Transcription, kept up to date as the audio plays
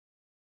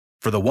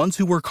For the ones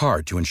who work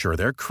hard to ensure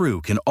their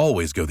crew can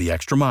always go the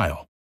extra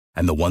mile,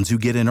 and the ones who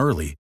get in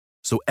early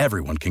so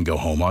everyone can go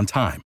home on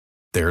time,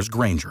 there's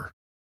Grainger,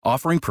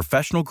 offering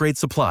professional-grade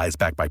supplies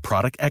backed by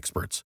product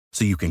experts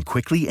so you can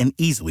quickly and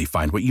easily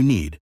find what you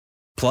need.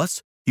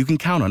 Plus, you can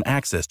count on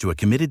access to a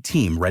committed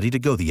team ready to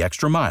go the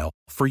extra mile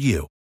for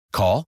you.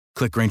 Call,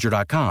 click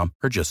Grainger.com,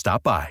 or just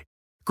stop by.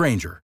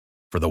 Grainger,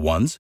 for the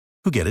ones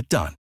who get it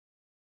done.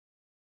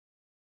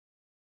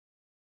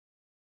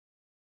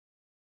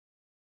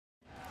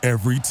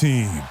 Every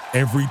team,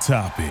 every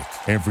topic,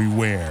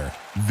 everywhere.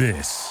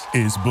 This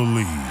is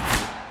Believe.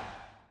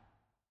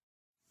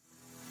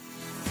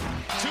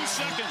 2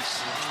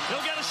 seconds. He'll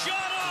get a shot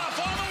off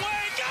on the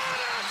way. Got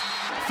it!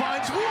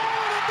 Finds one,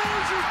 and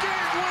there's your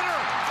game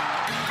winner.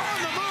 On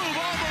the move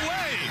all the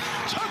way.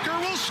 Tucker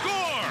will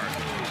score.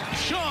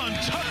 Sean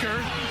Tucker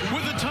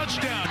with a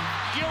touchdown.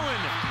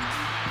 Gillen.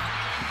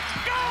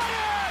 Got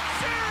it!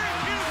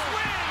 Syracuse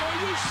win! Are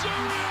you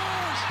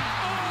serious?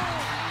 Oh!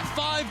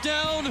 5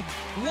 down,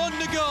 1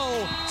 to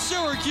go.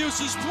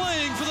 Syracuse is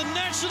playing for the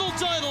national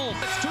title.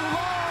 It's too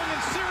long,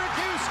 and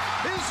Syracuse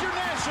is your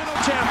national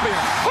champion.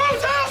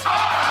 Who's out?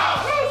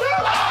 Who's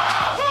out?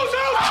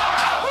 Who's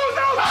out? Who's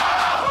out?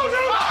 Who's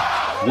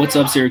out? What's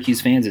up,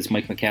 Syracuse fans? It's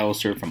Mike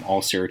McAllister from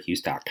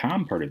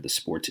allsyracuse.com, part of the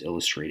Sports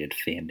Illustrated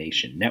Fan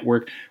Nation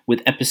Network,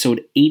 with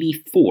episode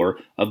 84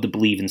 of the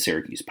Believe in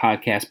Syracuse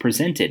podcast,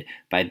 presented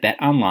by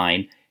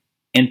BetOnline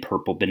and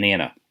Purple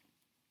Banana.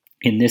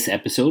 In this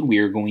episode, we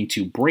are going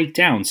to break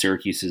down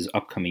Syracuse's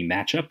upcoming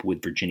matchup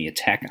with Virginia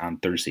Tech on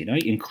Thursday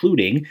night,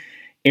 including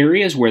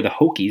areas where the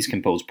Hokies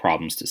can pose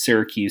problems to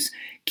Syracuse,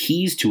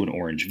 keys to an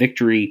orange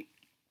victory,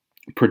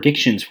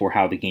 predictions for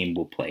how the game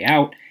will play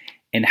out,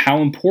 and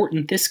how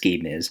important this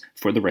game is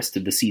for the rest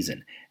of the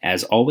season.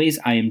 As always,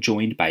 I am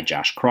joined by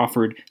Josh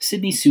Crawford,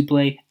 Sydney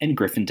Suple, and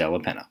Griffin Della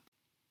Penna.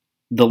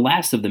 The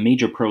last of the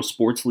major pro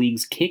sports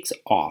leagues kicks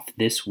off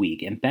this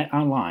week, and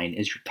BetOnline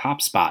is your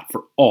top spot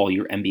for all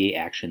your NBA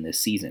action this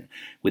season.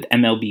 With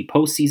MLB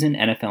postseason,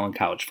 NFL and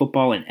college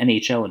football, and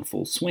NHL in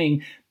full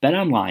swing,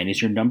 BetOnline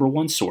is your number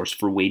one source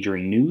for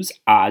wagering news,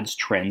 odds,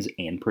 trends,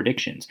 and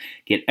predictions.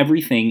 Get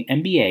everything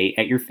NBA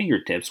at your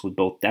fingertips with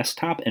both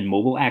desktop and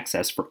mobile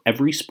access for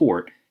every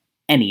sport,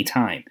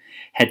 anytime.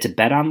 Head to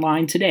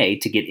BetOnline today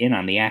to get in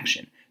on the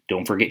action.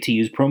 Don't forget to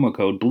use promo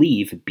code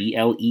BLEAV,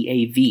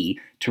 B-L-E-A-V,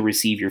 to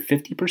receive your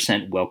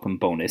 50% welcome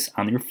bonus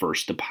on your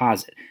first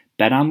deposit.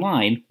 Bet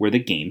online, where the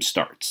game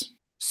starts.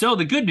 So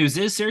the good news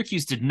is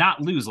Syracuse did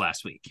not lose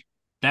last week.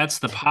 That's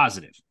the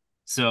positive.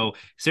 So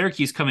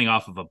Syracuse coming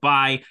off of a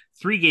bye,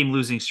 3-game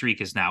losing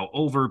streak is now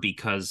over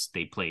because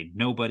they played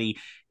nobody,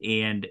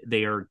 and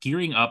they are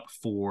gearing up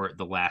for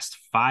the last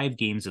 5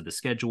 games of the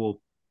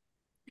schedule.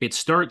 It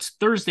starts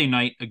Thursday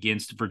night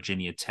against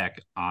Virginia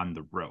Tech on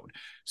the road.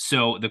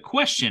 So the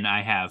question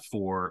I have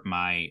for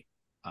my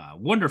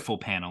wonderful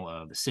panel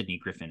of Sydney,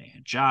 Griffin,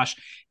 and Josh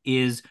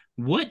is,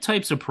 what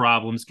types of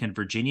problems can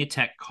Virginia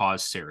Tech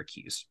cause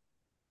Syracuse?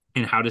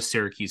 And how does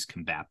Syracuse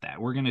combat that?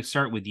 We're going to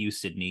start with you,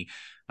 Sydney.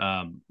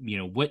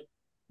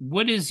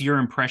 What is your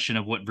impression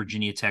of what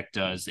Virginia Tech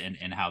does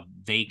and how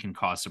they can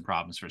cause some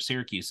problems for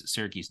Syracuse that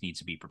Syracuse needs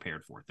to be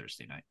prepared for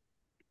Thursday night?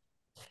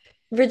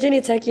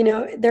 Virginia Tech,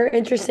 they're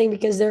interesting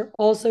because they're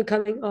also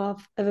coming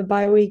off of a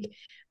bye week.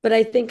 But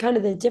I think kind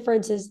of the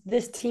difference is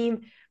this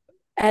team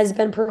has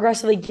been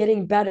progressively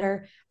getting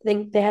better. I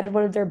think they had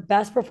one of their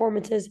best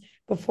performances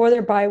before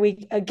their bye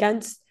week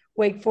against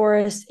Wake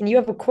Forest. And you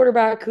have a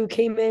quarterback who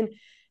came in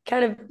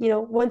kind of,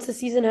 once the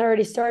season had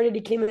already started, he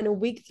came in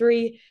week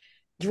 3.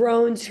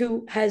 Drones,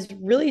 who has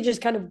really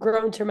just kind of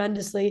grown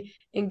tremendously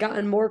and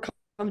gotten more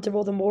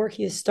comfortable the more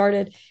he has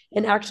started.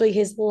 And actually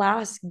his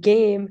last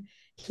game,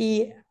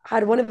 he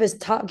had one of his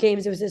top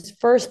games. It was his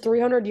first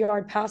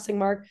 300-yard passing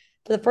mark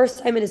for the first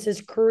time in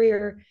his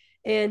career.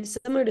 And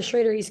similar to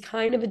Schrader, he's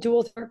kind of a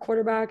dual threat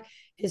quarterback.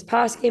 His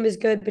pass game is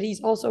good, but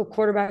he's also a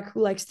quarterback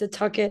who likes to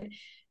tuck it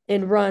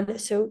and run.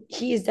 So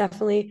he is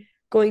definitely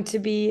going to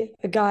be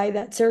a guy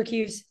that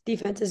Syracuse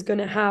defense is going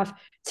to have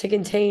to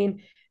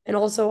contain. And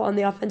also on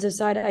the offensive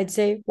side, I'd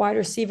say wide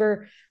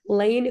receiver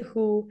Lane,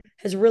 who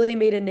has really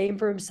made a name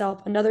for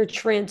himself, another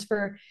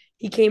transfer.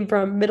 He came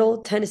from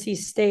Middle Tennessee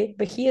State,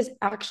 but he has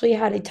actually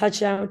had a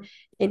touchdown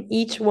in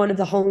each one of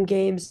the home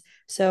games.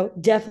 So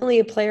definitely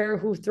a player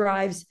who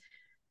thrives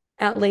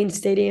at Lane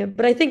Stadium.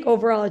 But I think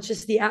overall, it's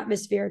just the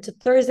atmosphere. It's a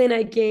Thursday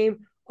night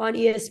game on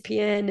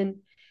ESPN, and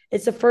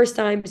it's the first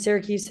time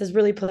Syracuse has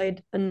really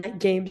played a night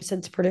game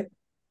since Purdue.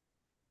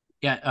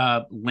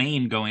 Yeah,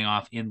 Lane going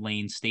off in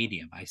Lane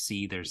Stadium. I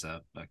see there's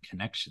a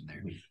connection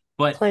there.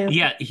 But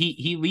yeah,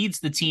 he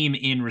leads the team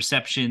in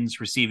receptions,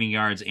 receiving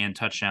yards, and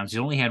touchdowns. He's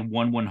only had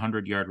one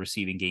 100-yard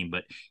receiving game,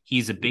 but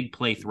he's a big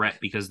play threat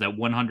because that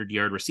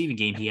 100-yard receiving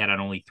game he had on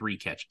only 3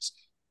 catches.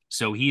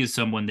 So he is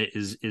someone that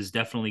is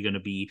definitely going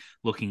to be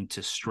looking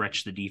to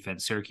stretch the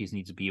defense. Syracuse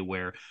needs to be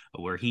aware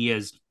of where he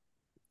is.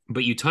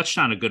 But you touched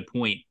on a good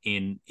point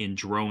in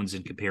drones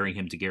and comparing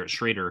him to Garrett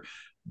Schrader.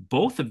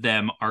 Both of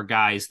them are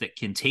guys that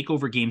can take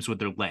over games with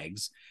their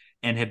legs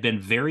and have been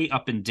very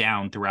up and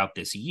down throughout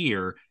this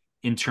year.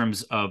 in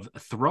terms of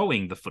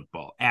throwing the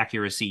football,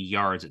 accuracy,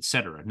 yards,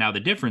 etc. Now, the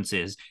difference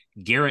is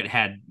Garrett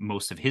had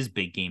most of his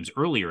big games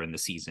earlier in the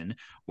season,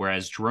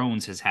 whereas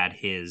Drones has had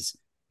his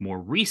more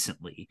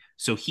recently.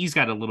 So he's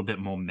got a little bit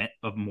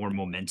more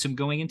momentum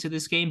going into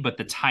this game, but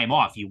the time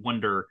off, you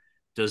wonder,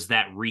 does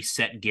that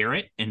reset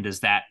Garrett, and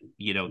does that,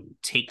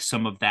 take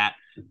some of that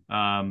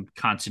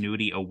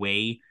continuity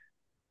away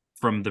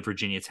from the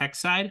Virginia Tech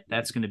side?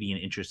 That's going to be an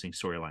interesting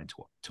storyline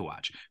to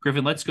watch.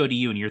 Griffin, let's go to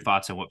you and your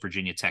thoughts on what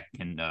Virginia Tech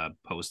can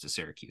pose to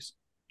Syracuse.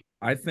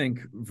 I think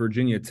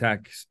Virginia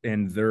Tech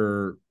and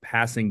their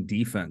passing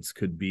defense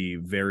could be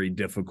very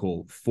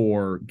difficult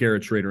for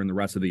Garrett Schrader and the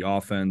rest of the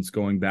offense.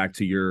 Going back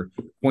to your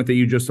point that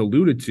you just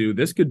alluded to,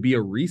 this could be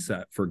a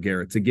reset for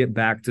Garrett to get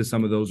back to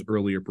some of those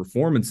earlier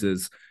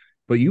performances.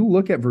 But you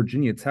look at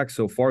Virginia Tech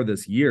so far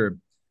this year,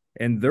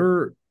 and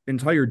their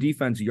entire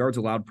defense yards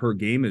allowed per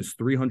game is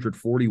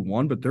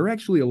 341, but they're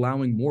actually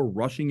allowing more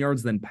rushing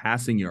yards than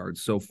passing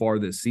yards so far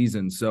this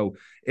season. So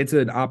it's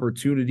an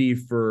opportunity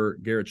for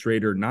Garrett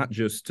Schrader not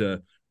just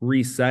to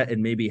reset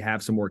and maybe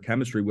have some more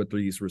chemistry with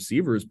these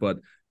receivers, but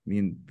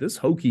this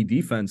Hokie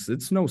defense,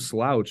 it's no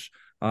slouch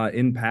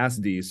in pass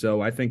D.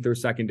 So I think their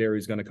secondary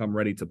is going to come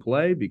ready to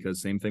play,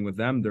 because same thing with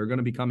them. They're going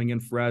to be coming in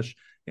fresh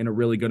in a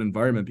really good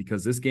environment,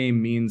 because this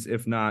game means,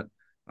 if not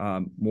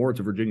more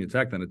to Virginia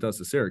Tech than it does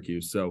to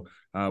Syracuse. So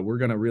we're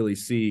going to really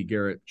see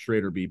Garrett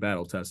Schrader be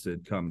battle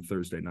tested come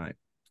Thursday night.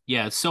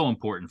 Yeah, it's so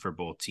important for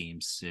both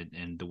teams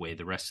and the way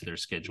the rest of their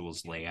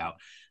schedules lay out.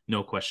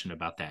 No question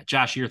about that.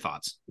 Josh, your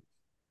thoughts?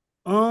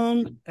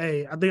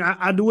 Hey, I think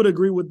I would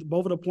agree with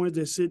both of the points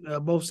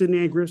that both Sydney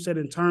and Griff said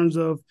in terms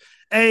of,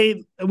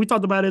 we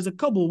talked about this a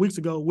couple of weeks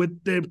ago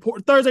with the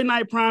Thursday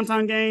night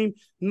primetime game,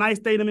 nice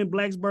stadium in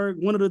Blacksburg,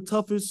 one of the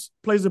toughest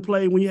places to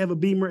play when you have a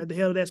Beamer at the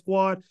head of that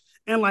squad.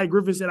 And like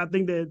Griffin said, I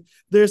think that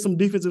there's some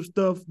defensive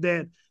stuff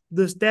that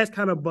the stats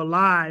kind of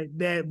belie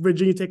that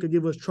Virginia Tech could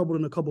give us trouble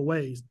in a couple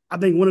ways. I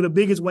think one of the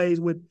biggest ways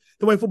with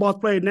the way football's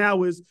played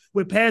now is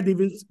with pass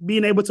defense,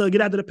 being able to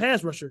get after the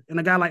pass rusher. And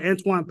a guy like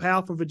Antoine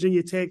Powell for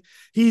Virginia Tech,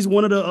 he's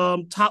one of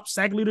the top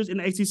sack leaders in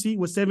the ACC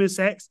with 7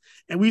 sacks.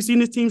 And we've seen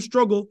this team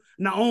struggle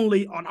not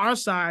only on our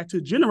side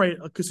to generate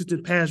a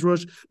consistent pass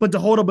rush, but to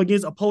hold up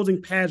against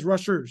opposing pass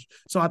rushers.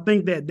 So I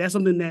think that that's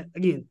something that,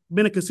 again,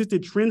 been a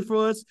consistent trend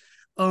for us.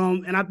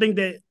 And I think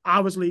that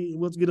obviously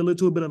we'll get a little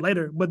to a bit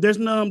later, but there's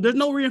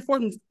no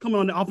reinforcements coming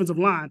on the offensive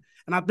line.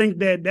 And I think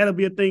that that'll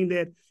be a thing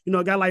that,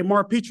 a guy like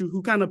Mark Petrie,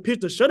 who kind of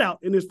pitched a shutout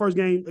in his first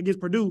game against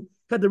Purdue,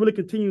 had to really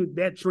continue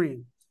that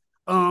trend.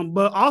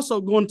 But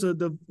also going to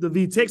the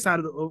VTech side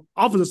of the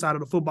offensive side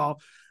of the football,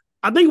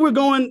 I think we're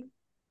going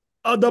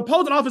the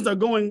opposing offense are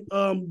going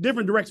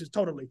different directions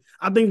totally.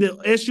 I think that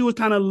SU is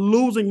kind of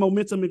losing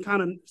momentum and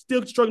kind of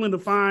still struggling to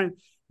find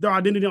their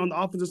identity on the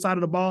offensive side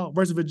of the ball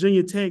versus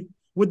Virginia Tech.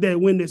 With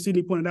that win that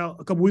Sidney pointed out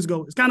a couple weeks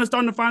ago, it's kind of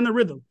starting to find the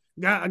rhythm.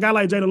 A guy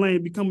like Jalen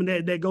Lane becoming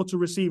that go-to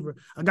receiver.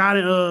 A guy,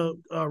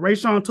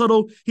 Rayshawn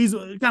Tuttle, he's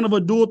kind of a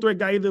dual threat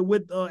guy, either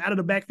with out of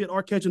the backfield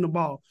or catching the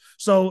ball.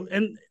 So,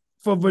 and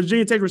for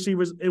Virginia Tech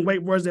receivers in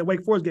Wake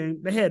Forest game,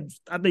 they had,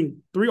 I think,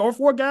 3 or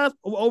 4 guys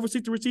over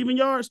 60 receiving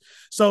yards.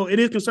 So it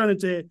is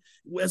concerning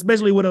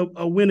especially with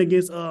a win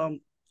against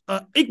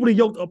equally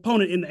yoked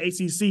opponent in the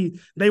ACC,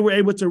 they were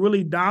able to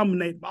really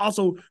dominate, but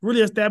also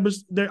really establish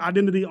their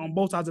identity on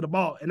both sides of the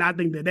ball. And I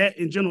think that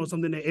in general is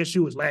something that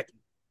SU is lacking.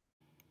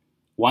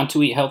 Want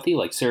to eat healthy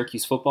like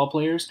Syracuse football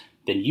players?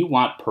 Then you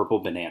want Purple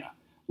Banana.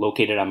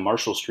 Located on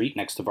Marshall Street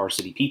next to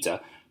Varsity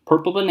Pizza,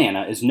 Purple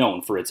Banana is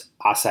known for its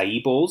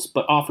acai bowls,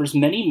 but offers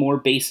many more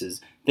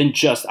bases than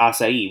just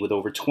acai, with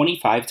over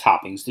 25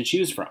 toppings to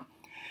choose from.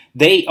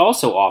 They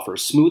also offer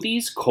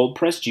smoothies,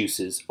 cold-pressed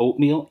juices,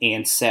 oatmeal,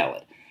 and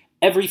salad.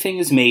 Everything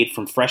is made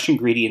from fresh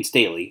ingredients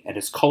daily and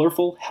is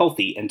colorful,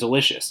 healthy, and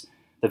delicious.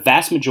 The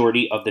vast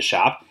majority of the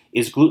shop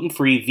is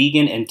gluten-free,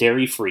 vegan, and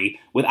dairy-free,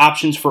 with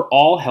options for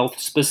all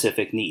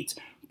health-specific needs.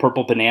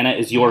 Purple Banana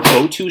is your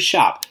go-to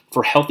shop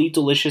for healthy,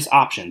 delicious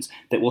options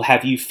that will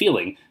have you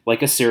feeling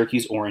like a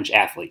Syracuse Orange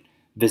athlete.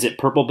 Visit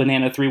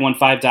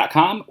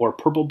purplebanana315.com or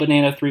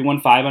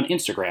purplebanana315 on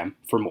Instagram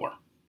for more.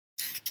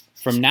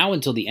 From now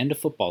until the end of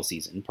football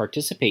season,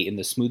 participate in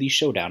the Smoothie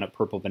Showdown at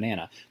Purple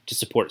Banana to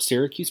support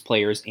Syracuse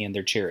players and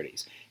their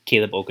charities.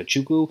 Caleb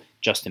Okachukwu,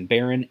 Justin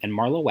Barron, and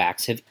Marla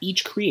Wax have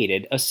each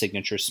created a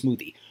signature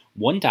smoothie.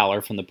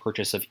 $1 from the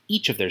purchase of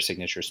each of their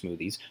signature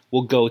smoothies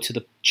will go to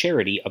the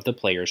charity of the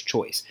player's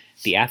choice.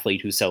 The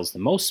athlete who sells the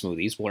most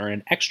smoothies will earn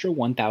an extra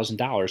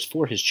 $1,000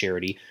 for his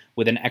charity,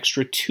 with an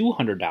extra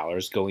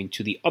 $200 going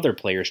to the other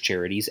players'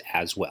 charities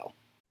as well.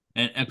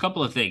 And a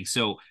couple of things.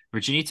 So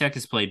Virginia Tech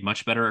has played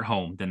much better at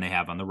home than they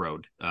have on the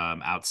road,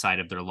 outside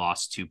of their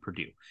loss to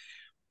Purdue.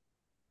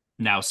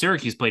 Now,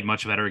 Syracuse played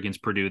much better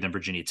against Purdue than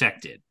Virginia Tech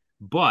did.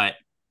 But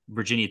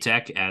Virginia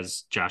Tech,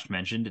 as Josh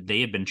mentioned,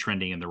 they have been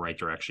trending in the right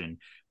direction,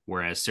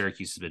 whereas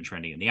Syracuse has been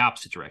trending in the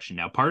opposite direction.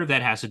 Now, part of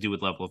that has to do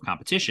with level of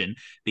competition,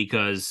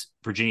 because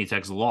Virginia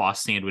Tech's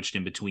loss, sandwiched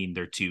in between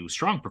their two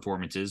strong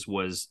performances,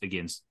 was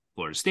against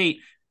Florida State,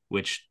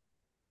 which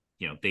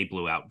they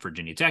blew out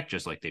Virginia Tech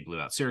just like they blew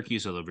out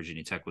Syracuse, although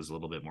Virginia Tech was a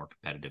little bit more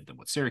competitive than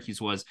what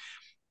Syracuse was.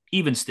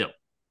 Even still,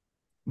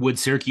 would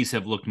Syracuse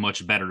have looked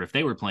much better if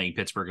they were playing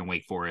Pittsburgh and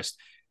Wake Forest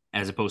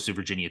as opposed to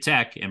Virginia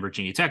Tech, and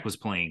Virginia Tech was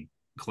playing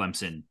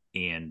Clemson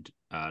and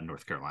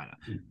North Carolina?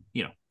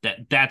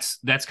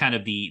 That's kind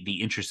of the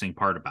interesting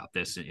part about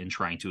this in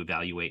trying to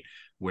evaluate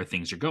where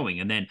things are going.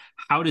 And then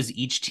how does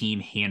each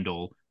team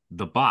handle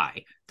the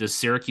bye? Does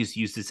Syracuse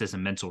use this as a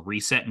mental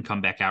reset and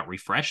come back out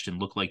refreshed and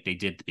look like they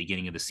did at the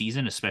beginning of the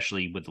season,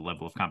 especially with the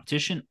level of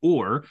competition?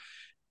 Or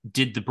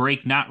did the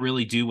break not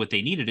really do what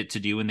they needed it to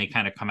do and they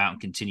kind of come out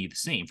and continue the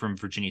same? From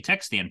Virginia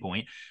Tech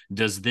standpoint,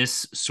 does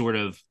this sort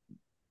of,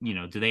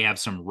 do they have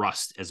some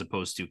rust as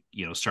opposed to,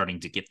 starting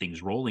to get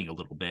things rolling a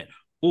little bit?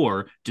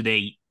 Or do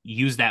they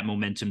use that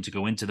momentum to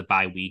go into the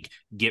bye week,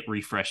 get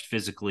refreshed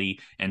physically,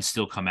 and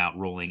still come out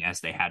rolling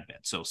as they had been?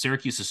 So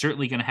Syracuse is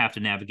certainly going to have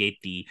to navigate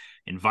the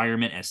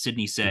environment. As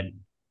Sydney said,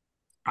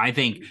 I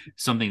think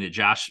something that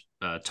Josh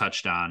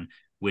touched on,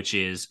 which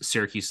is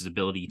Syracuse's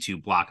ability to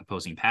block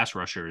opposing pass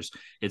rushers.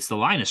 It's the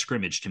line of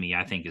scrimmage, to me,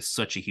 I think, is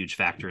such a huge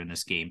factor in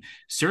this game.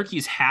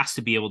 Syracuse has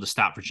to be able to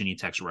stop Virginia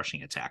Tech's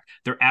rushing attack.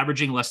 They're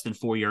averaging less than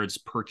 4 yards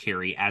per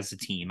carry as a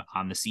team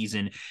on the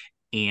season.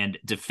 And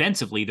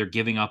defensively, they're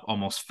giving up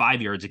almost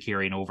 5 yards a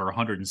carry and over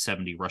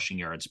 170 rushing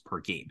yards per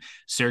game.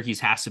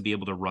 Syracuse has to be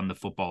able to run the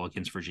football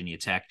against Virginia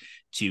Tech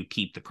to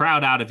keep the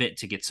crowd out of it,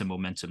 to get some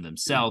momentum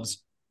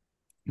themselves.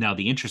 Now,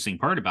 the interesting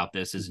part about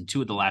this is in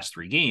 2 of the last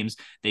 3 games,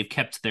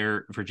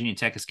 Virginia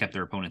Tech has kept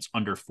their opponents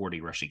under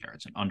 40 rushing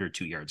yards and under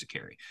 2 yards a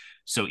carry.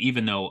 So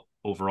even though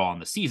overall in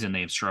the season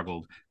they have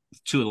struggled,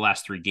 2 of the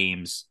last 3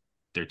 games,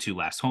 their 2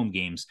 last home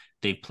games,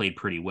 they've played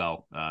pretty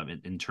well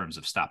in terms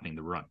of stopping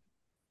the run.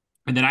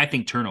 And then I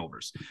think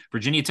turnovers.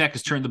 Virginia Tech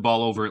has turned the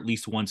ball over at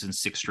least once in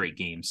 6 straight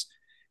games,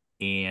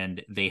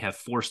 and they have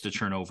forced a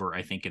turnover,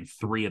 I think, in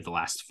 3 of the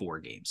last 4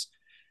 games.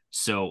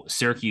 So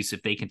Syracuse,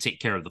 if they can take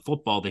care of the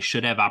football, they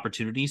should have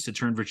opportunities to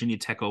turn Virginia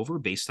Tech over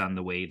based on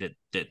the way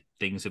that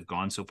things have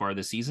gone so far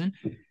this season.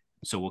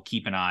 So we'll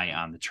keep an eye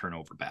on the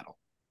turnover battle.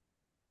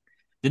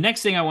 The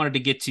next thing I wanted to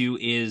get to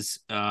is,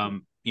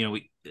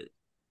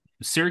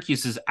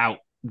 Syracuse is out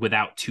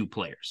without 2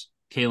 players,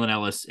 Kalen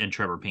Ellis and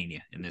Trevor Pena,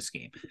 in this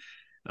game.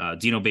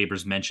 Dino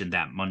Babers mentioned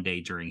that Monday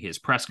during his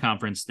press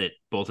conference that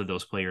both of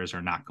those players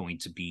are not going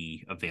to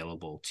be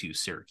available to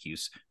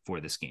Syracuse for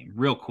this game.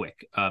 Real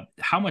quick,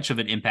 how much of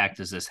an impact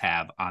does this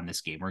have on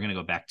this game? We're going to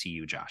go back to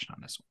you, Josh,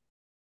 on this one.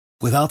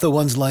 Without the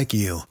ones like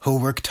you who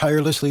work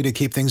tirelessly to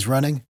keep things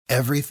running,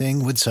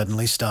 everything would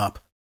suddenly stop.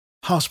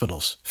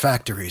 Hospitals,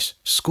 factories,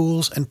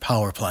 schools, and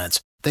power plants,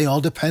 they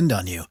all depend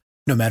on you.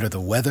 No matter the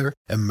weather,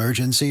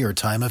 emergency, or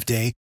time of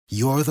day,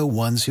 you're the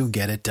ones who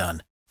get it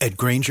done. At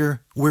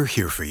Grainger, we're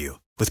here for you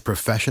with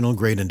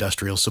professional-grade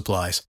industrial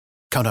supplies.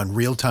 Count on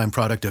real-time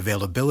product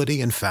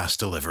availability and fast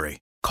delivery.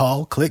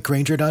 Call,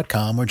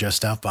 clickgrainger.com, or just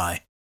stop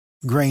by.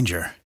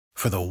 Grainger,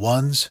 for the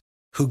ones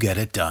who get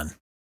it done.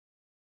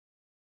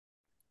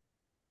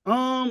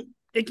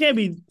 It can't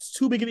be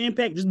too big of an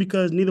impact just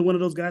because neither one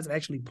of those guys have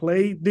actually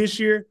played this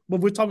year. But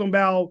we're talking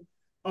about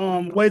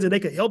ways that they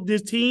could help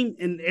this team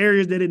in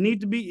areas that it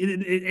needs to be,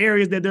 in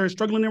areas that they're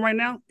struggling in right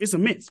now. It's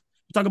immense.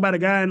 You talk about a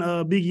guy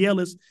in Big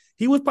Yellis.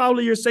 He was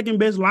probably your second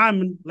best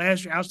lineman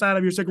last year outside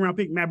of your second round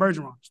pick, Matt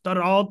Bergeron.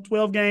 Started all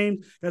 12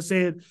 games. That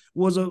said,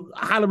 was a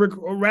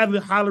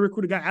rather highly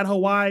recruited guy at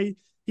Hawaii.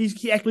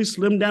 He actually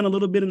slimmed down a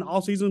little bit in the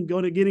offseason,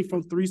 getting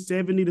from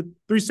 370 to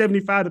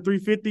 375 to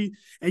 350.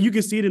 And you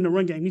can see it in the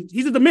run game.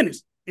 He's just a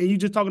menace. And you're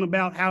just talking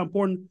about how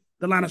important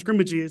the line of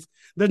scrimmage is.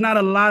 There's not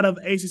a lot of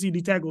ACC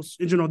D tackles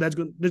in general there's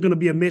going to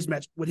be a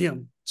mismatch with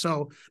him.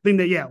 So I think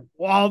that,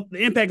 while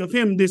the impact of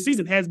him this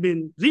season has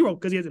been 0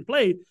 because he hasn't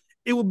played,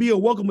 it would be a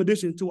welcome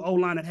addition to an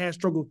O-line that has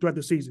struggled throughout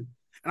the season.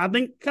 And I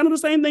think kind of the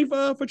same thing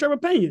for Trevor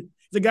Pena.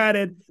 He's a guy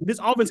that this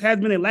offense has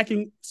been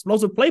lacking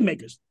explosive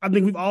playmakers. I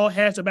think we've all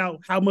hashed about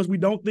how much we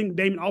don't think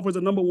Damon offers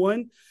a number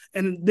 1.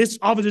 And this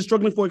offense is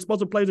struggling for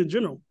explosive plays in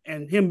general.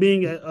 And him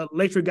being a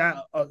electric guy,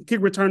 a kick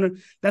returner,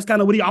 that's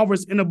kind of what he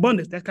offers in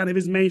abundance. That's kind of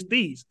his main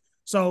steez.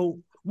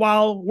 So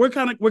while we're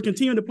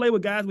continuing to play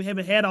with guys we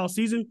haven't had all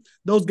season,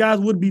 those guys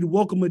would be the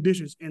welcome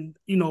additions. And,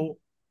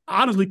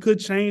 honestly could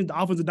change the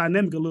offensive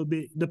dynamic a little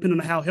bit depending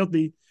on how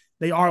healthy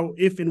they are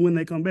if and when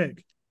they come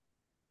back.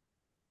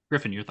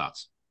 Griffin, your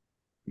thoughts?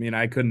 I mean,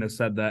 I couldn't have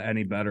said that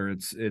any better.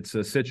 It's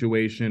a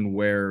situation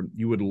where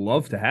you would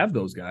love to have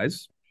those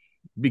guys.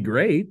 It'd be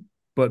great,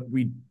 but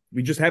we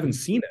just haven't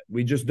seen it.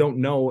 We just don't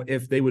know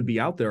if they would be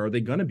out there. Are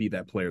they going to be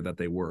that player that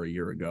they were a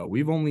year ago?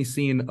 We've only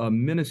seen a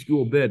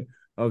minuscule bit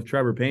of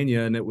Trevor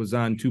Pena, and it was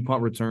on 2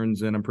 punt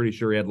returns, and I'm pretty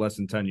sure he had less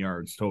than 10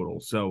 yards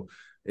total. So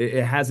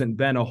it hasn't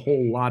been a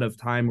whole lot of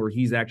time where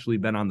he's actually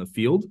been on the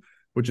field,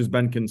 which has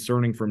been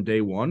concerning from day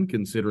one,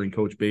 considering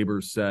Coach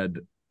Babers said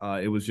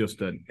it was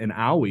just an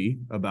owie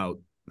about,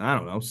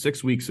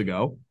 6 weeks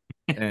ago,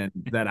 and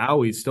that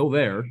owie's still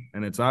there,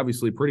 and it's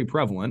obviously pretty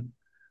prevalent.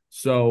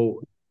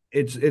 So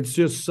it's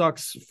just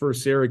sucks for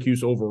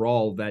Syracuse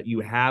overall that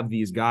you have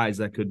these guys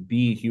that could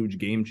be huge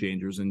game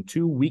changers. And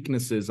 2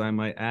 weaknesses, I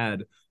might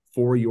add,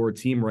 for your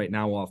team right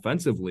now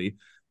offensively.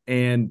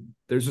 And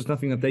there's just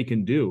nothing that they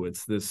can do.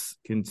 It's this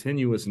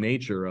continuous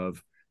nature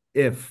of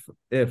if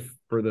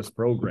for this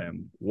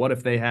program, what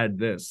if they had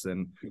this?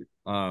 And,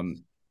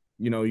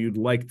 you'd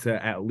like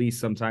to at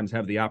least sometimes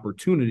have the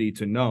opportunity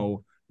to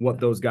know what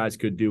those guys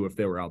could do if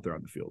they were out there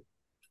on the field.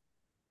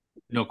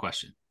 No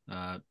question.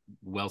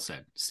 Well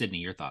said. Sydney,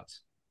 your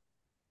thoughts?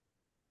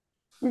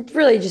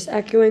 Really just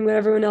echoing what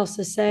everyone else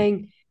is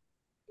saying.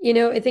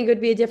 I think it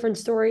would be a different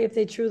story if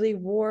they truly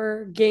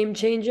were game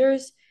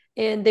changers,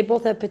 and they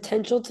both have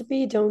potential to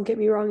be. Don't get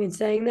me wrong in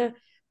saying that,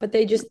 but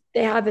they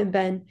haven't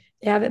been.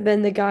 They haven't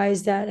been the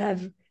guys that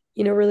have,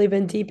 really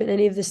been deep in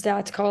any of the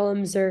stats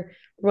columns or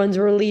ones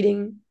we're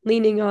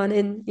leaning on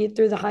in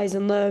through the highs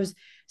and lows.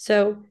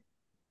 So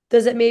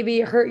does it maybe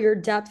hurt your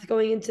depth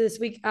going into this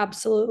week?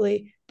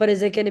 Absolutely. But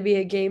is it going to be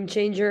a game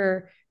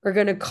changer or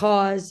going to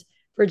cause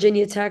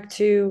Virginia Tech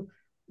to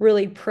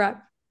really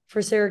prep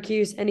for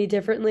Syracuse any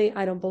differently?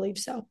 I don't believe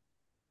so.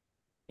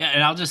 Yeah,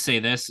 and I'll just say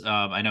this.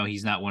 I know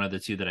he's not one of the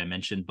two that I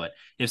mentioned, but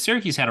if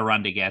Syracuse had a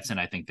Ronda Gatson,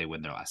 I think they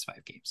win their last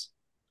 5 games.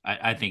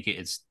 I think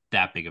it's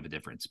that big of a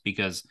difference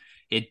because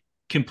it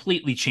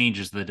completely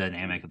changes the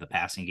dynamic of the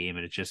passing game.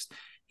 And it just,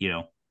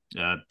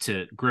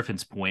 to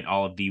Griffin's point,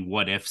 all of the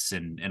what ifs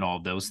and all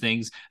of those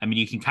things. I mean,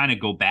 you can kind of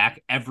go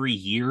back every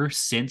year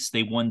since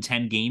they won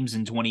 10 games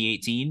in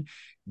 2018.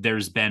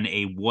 There's been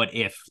a what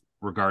if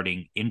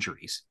regarding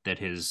injuries that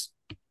has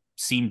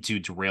seemed to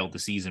derail the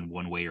season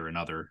one way or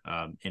another.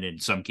 And in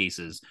some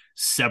cases,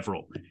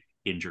 several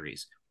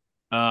injuries.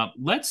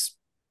 Let's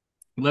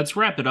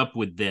wrap it up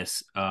with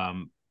this.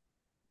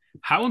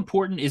 How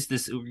important is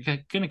this? We're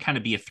going to kind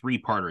of be a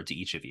 3-parter to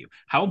each of you.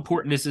 How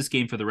important is this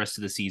game for the rest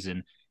of the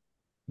season?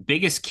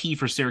 Biggest key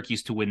for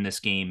Syracuse to win this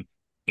game,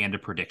 and a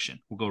prediction.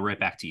 We'll go right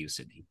back to you,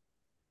 Sydney.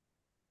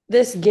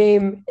 This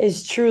game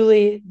is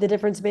truly the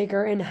difference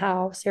maker in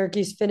how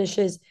Syracuse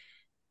finishes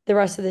the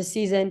rest of the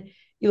season.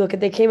 You look at,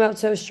 they came out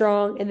so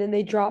strong and then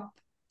they dropped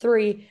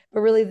 3, but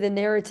really the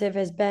narrative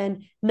has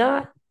been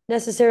not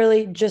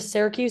necessarily just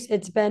Syracuse.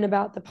 It's been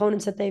about the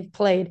opponents that they've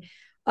played.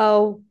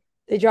 Oh,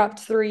 they dropped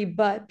 3,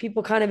 but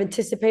people kind of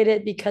anticipate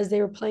it because they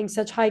were playing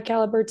such high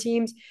caliber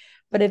teams.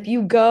 But if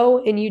you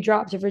go and you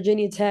drop to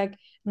Virginia Tech,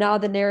 now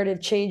the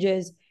narrative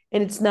changes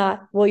and it's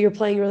not, well, you're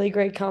playing really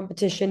great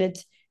competition.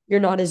 It's, you're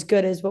not as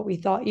good as what we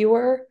thought you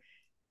were.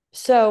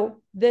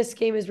 So this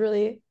game is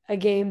really a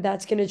game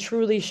that's going to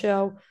truly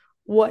show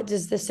what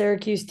does the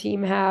Syracuse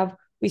team have.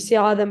 We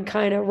saw them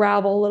kind of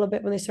ravel a little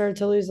bit when they started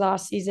to lose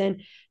last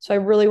season. So I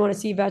really want to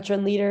see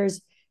veteran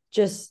leaders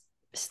just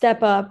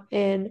step up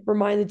and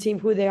remind the team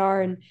who they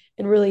are and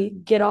really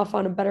get off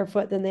on a better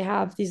foot than they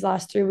have these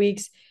last 3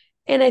 weeks.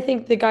 And I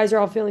think the guys are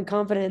all feeling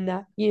confident in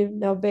that.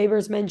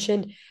 Babers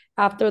mentioned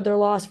after their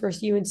loss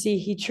versus UNC,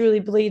 he truly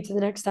believed the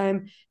next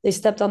time they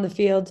stepped on the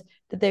field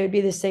that they would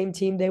be the same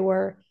team they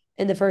were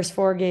in the first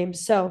 4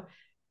 games. So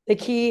the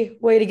key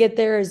way to get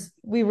there is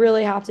we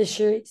really have to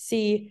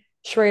see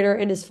Schrader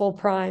in his full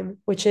prime,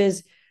 which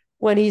is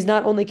when he's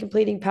not only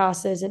completing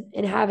passes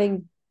and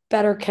having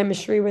better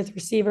chemistry with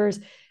receivers,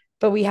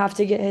 but we have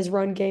to get his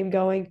run game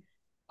going.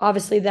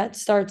 Obviously, that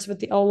starts with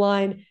the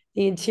O-line,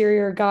 the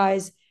interior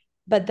guys,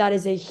 but that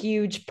is a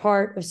huge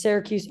part of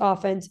Syracuse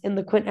offense, and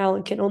LeQuint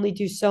Allen can only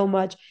do so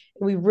much.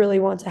 And we really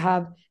want to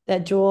have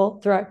that dual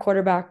threat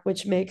quarterback,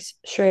 which makes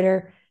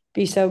Schrader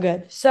be so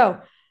good. So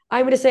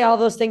I'm going to say all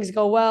those things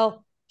go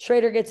well.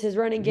 Schrader gets his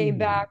running game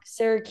back.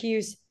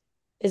 Syracuse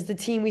is the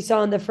team we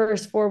saw in the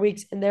first 4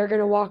 weeks, and they're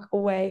going to walk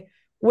away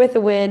with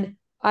a win.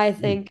 I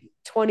think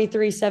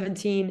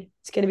 23-17.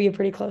 It's going to be a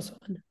pretty close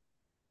one.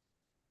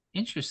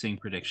 Interesting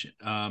prediction.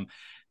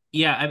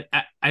 Yeah,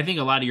 I think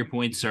a lot of your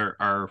points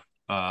are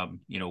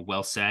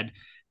well said.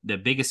 The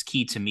biggest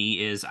key to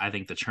me is, I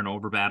think, the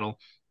turnover battle.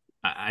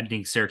 I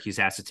think Syracuse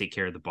has to take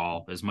care of the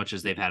ball. As much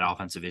as they've had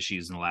offensive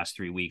issues in the last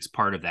 3 weeks,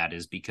 part of that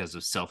is because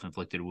of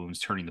self-inflicted wounds,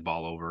 turning the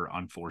ball over,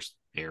 unforced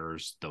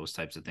errors, those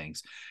types of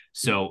things.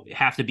 So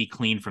have to be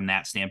clean from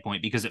that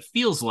standpoint, because it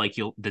feels like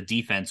the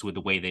defense, with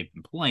the way they've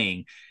been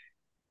playing,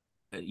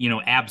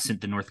 absent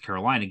the North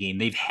Carolina game,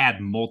 they've had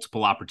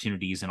multiple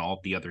opportunities in all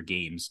of the other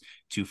games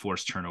to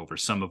force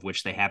turnovers, some of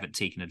which they haven't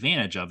taken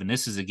advantage of. And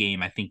this is a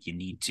game I think you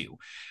need to.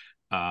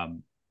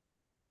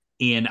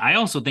 And I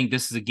also think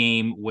this is a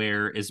game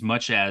where, as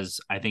much as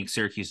I think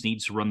Syracuse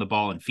needs to run the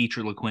ball and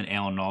feature LeQuint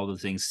Allen and all the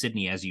things,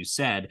 Sydney, as you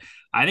said,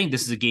 I think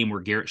this is a game where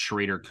Garrett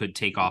Schrader could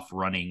take off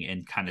running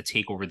and kind of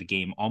take over the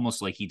game,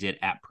 almost like he did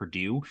at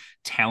Purdue.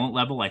 Talent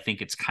level, I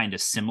think it's kind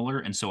of similar.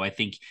 And so I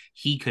think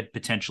he could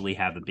potentially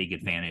have a big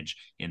advantage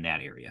in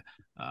that area.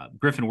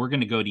 Griffin, we're going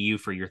to go to you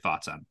for your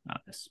thoughts on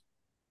this.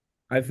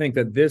 I think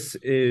that this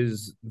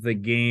is the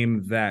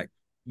game that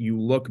you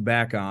look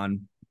back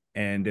on,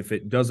 and if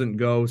it doesn't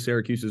go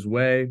Syracuse's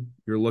way,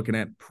 you're looking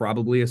at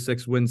probably a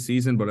 6-win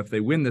season. But if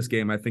they win this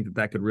game, I think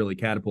that could really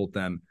catapult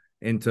them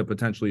into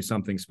potentially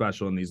something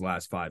special in these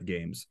last 5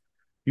 games.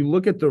 You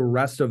look at the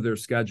rest of their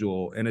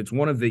schedule, and it's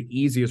one of the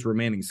easiest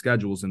remaining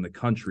schedules in the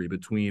country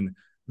between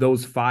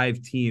those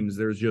 5 teams,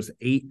 there's just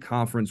 8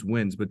 conference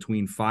wins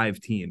between 5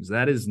 teams.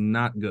 That is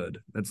not good.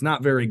 That's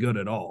not very good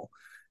at all,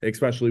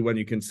 especially when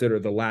you consider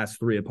the last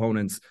 3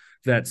 opponents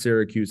that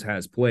Syracuse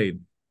has played.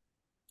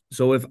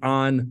 So if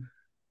on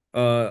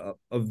a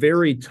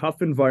very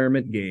tough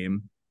environment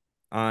game,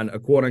 on a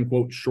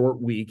quote-unquote short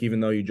week,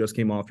 even though you just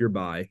came off your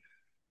bye,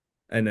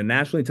 and a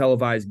nationally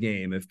televised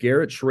game, if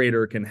Garrett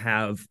Schrader can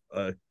have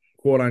a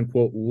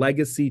quote-unquote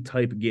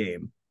legacy-type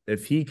game,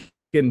 if he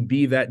can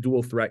be that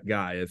dual-threat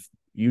guy, if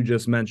you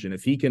just mentioned,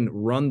 if he can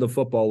run the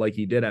football like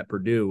he did at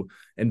Purdue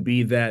and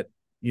be that,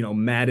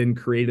 Madden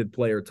created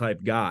player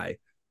type guy,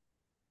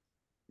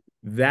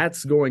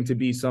 that's going to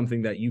be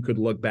something that you could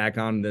look back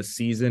on this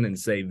season and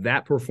say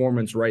that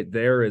performance right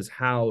there is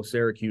how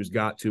Syracuse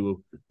got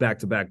to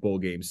back-to-back bowl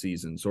game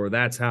seasons, or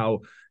that's how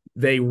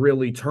they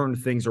really turned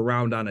things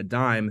around on a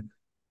dime,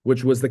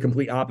 which was the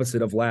complete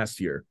opposite of last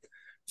year.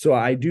 So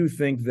I do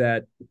think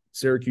that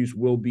Syracuse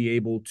will be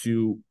able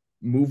to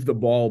move the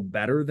ball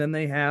better than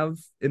they have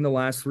in the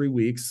last 3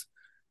 weeks.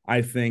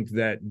 I think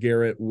that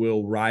Garrett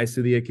will rise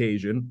to the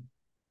occasion.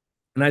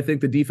 And I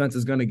think the defense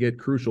is going to get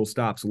crucial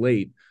stops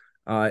late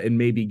and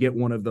maybe get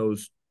one of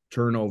those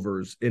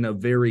turnovers in a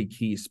very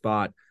key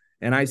spot.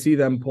 And I see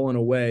them pulling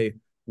away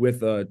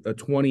with a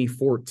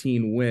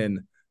 2014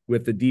 win,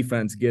 with the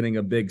defense getting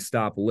a big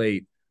stop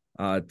late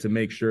to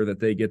make sure that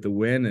they get the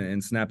win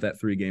and snap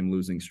that 3-game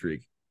losing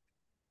streak.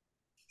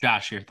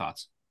 Josh, your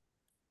thoughts?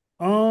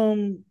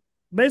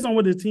 Based on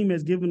what the team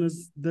has given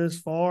us thus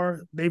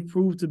far, they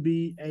proved to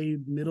be a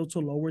middle to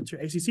lower tier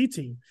ACC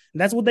team.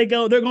 And that's what they're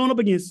going up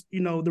against,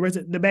 the rest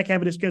of the back half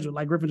of their schedule,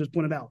 like Griffin just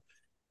pointed out.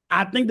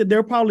 I think that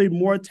they're probably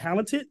more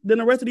talented than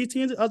the rest of these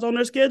teams on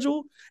their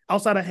schedule,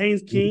 outside of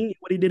Haynes King,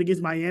 what he did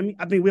against Miami.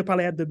 I think we'll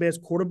probably have the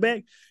best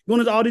quarterback going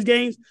into all these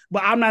games,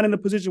 but I'm not in a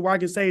position where I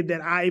can say that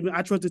I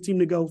trust the team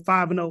to go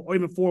 5-0 or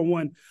even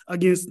 4-1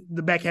 against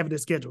the back half of their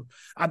schedule.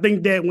 I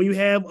think that when you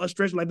have a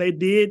stretch like they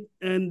did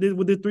and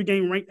with the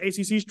 3-game ranked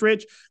ACC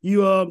stretch,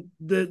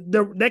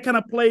 that kind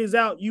of plays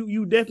out.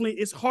 You definitely,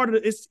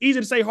 it's easy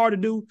to say, hard to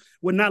do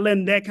with not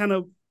letting that kind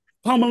of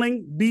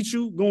pummeling beat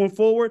you going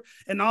forward.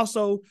 And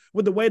also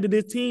with the way that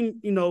this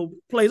team,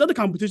 plays other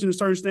competition in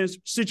certain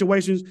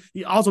situations,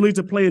 it also leads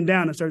to playing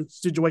down in certain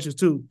situations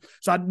too.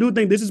 So I do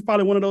think this is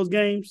probably one of those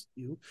games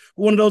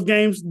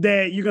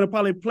that you're going to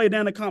probably play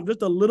down the comp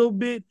just a little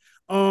bit.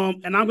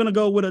 And I'm going to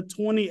go with a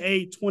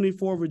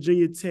 28-24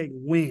 Virginia Tech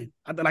win.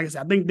 Like I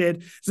said, I think that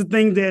it's a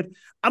thing that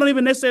I don't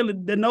even necessarily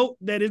denote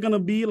that it's going to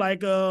be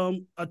like a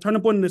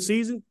turning point in the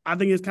season. I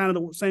think it's kind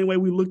of the same way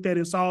we looked at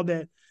and saw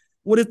that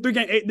this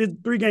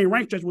 3-game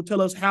rank stretch will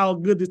tell us how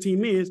good the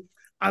team is.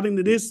 I think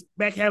that this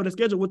back half of the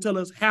schedule will tell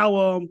us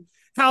how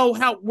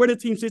where the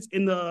team sits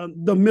in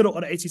the middle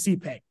of the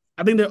ACC pack.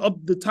 I think they're up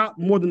the top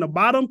more than the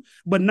bottom,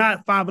 but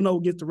not 5-0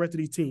 against the rest of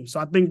these teams. So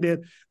I think that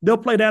they'll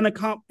play down the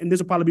comp, and this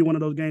will probably be one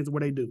of those games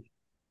where they do.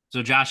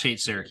 So Josh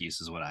hates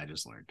Syracuse is what I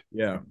just learned.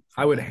 Yeah,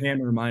 I would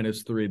hammer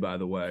 -3, by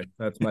the way.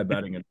 That's my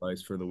betting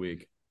advice for the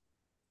week.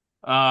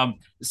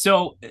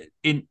 So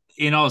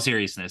in all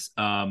seriousness,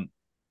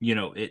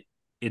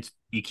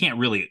 you can't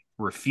really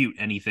refute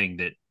anything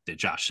that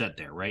Josh said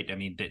there, right? I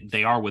mean,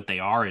 they are what they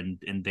are,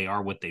 and they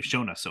are what they've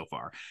shown us so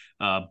far.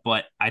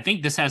 But I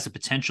think this has the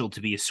potential to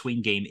be a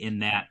swing game in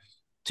that,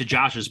 to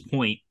Josh's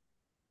point,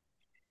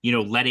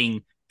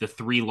 letting the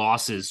 3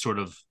 losses sort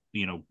of,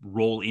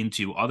 roll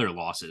into other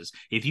losses.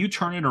 If you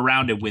turn it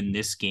around and win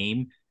this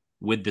game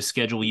with the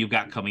schedule you've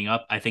got coming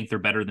up, I think they're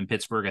better than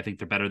Pittsburgh. I think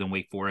they're better than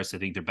Wake Forest. I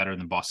think they're better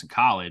than Boston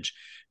College.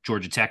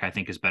 Georgia Tech, I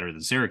think, is better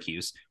than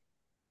Syracuse.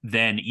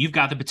 Then you've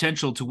got the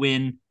potential to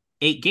win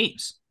 8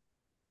 games,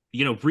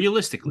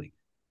 realistically.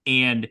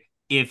 And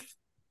if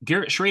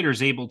Garrett Schrader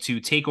is able to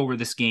take over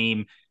this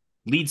game,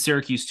 lead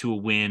Syracuse to a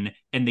win,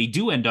 and they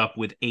do end up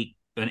with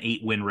an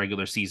 8-win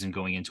regular season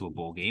going into a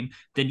bowl game,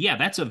 then yeah,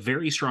 that's a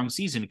very strong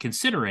season,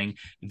 considering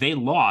they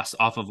lost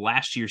off of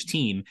last year's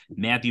team,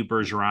 Matthew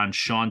Bergeron,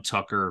 Sean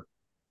Tucker,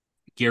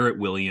 Garrett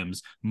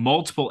Williams,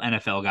 multiple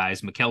NFL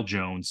guys, Mikel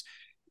Jones,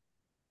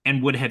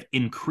 and would have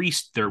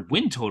increased their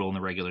win total in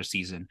the regular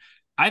season.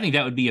 I think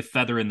that would be a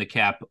feather in the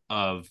cap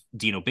of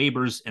Dino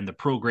Babers and the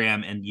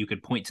program, and you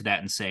could point to that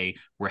and say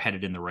we're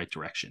headed in the right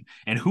direction.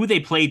 And who they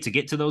played to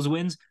get to those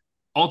wins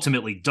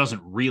ultimately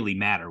doesn't really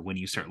matter when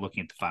you start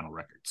looking at the final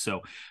record.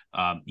 So,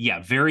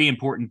 very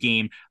important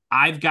game.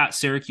 I've got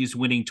Syracuse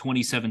winning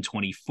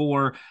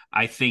 27-24.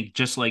 I think,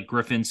 just like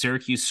Griffin,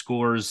 Syracuse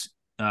scores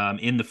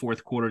in the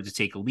fourth quarter to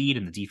take a lead,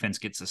 and the defense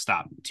gets a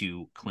stop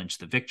to clinch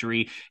the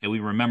victory. And we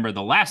remember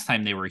the last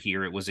time they were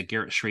here, it was a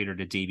Garrett Schrader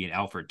to Davian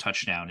Alford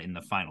touchdown in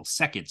the final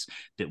seconds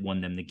that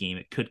won them the game.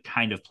 It could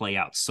kind of play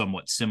out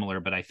somewhat similar,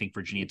 but I think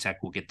Virginia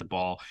Tech will get the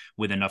ball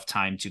with enough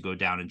time to go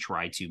down and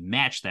try to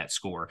match that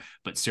score,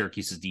 but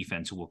Syracuse's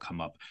defense will come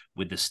up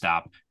with the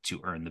stop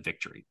to earn the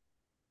victory.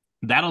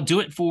 That'll do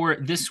it for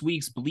this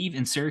week's Believe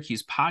in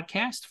Syracuse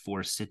podcast.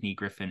 For Sydney,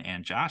 Griffin,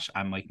 and Josh,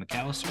 I'm Mike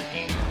McAllister,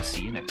 and we'll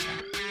see you next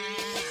time.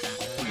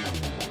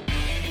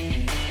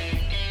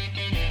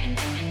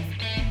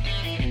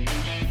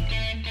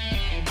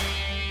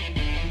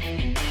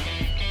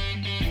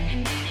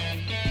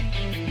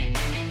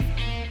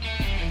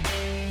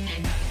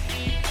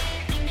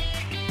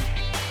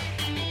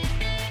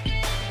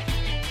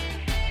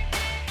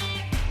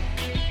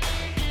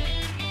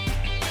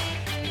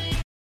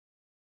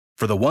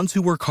 For the ones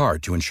who work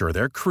hard to ensure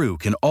their crew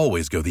can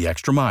always go the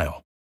extra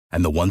mile,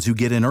 and the ones who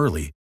get in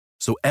early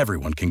so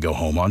everyone can go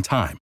home on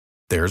time,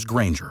 there's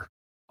Grainger,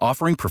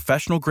 offering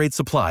professional-grade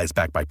supplies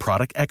backed by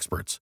product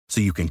experts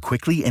so you can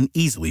quickly and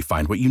easily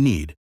find what you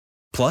need.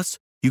 Plus,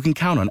 you can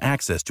count on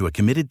access to a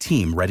committed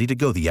team ready to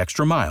go the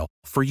extra mile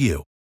for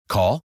you.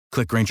 Call,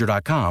 click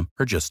Grainger.com,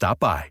 or just stop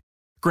by.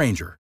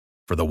 Grainger,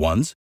 for the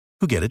ones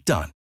who get it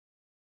done.